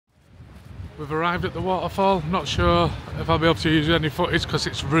We've arrived at the waterfall. Not sure if I'll be able to use any footage because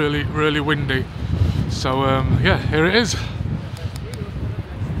it's really, really windy. So yeah, here it is.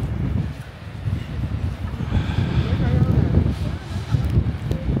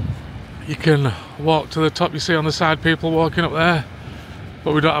 You can walk to the top. You see on the side people walking up there,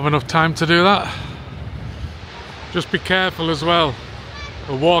 but we don't have enough time to do that. Just be careful as well.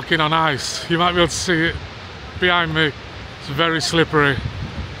 We're walking on ice. You might be able to see it behind me. It's very slippery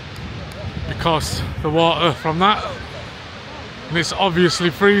because the water from that, and it's obviously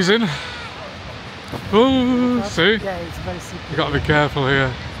freezing. Oh, see? Yeah, it's very slippery. You've got to be careful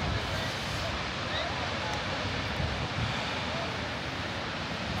here.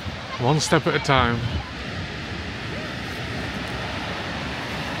 One step at a time.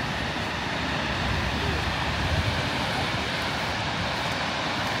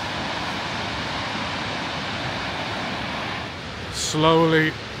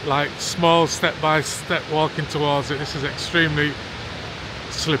 Slowly, like small step by step walking towards it. This is extremely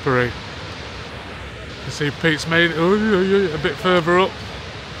slippery. You see Pete's made it a bit further up.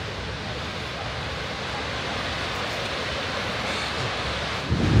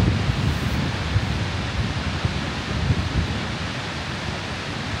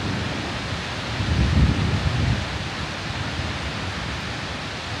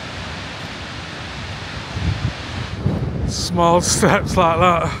 Small steps like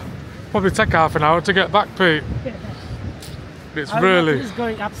that. Probably take half an hour to get back, Pete. It's really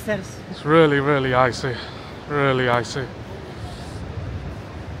going upstairs. It's really, really icy. Really icy.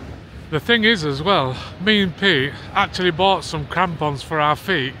 The thing is as well, me and Pete actually bought some crampons for our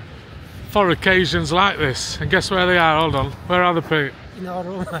feet for occasions like this. And guess where they are? Hold on. Where are they, Pete? In our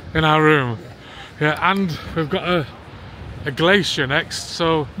room. In our room. Yeah, and we've got a glacier next,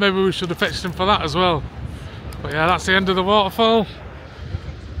 so maybe we should have fetched them for that as well. But yeah, that's the end of the waterfall.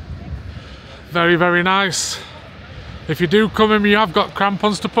 Very, very nice. If you do come and you have got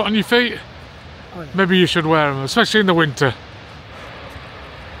crampons to put on your feet, maybe you should wear them, especially in the winter.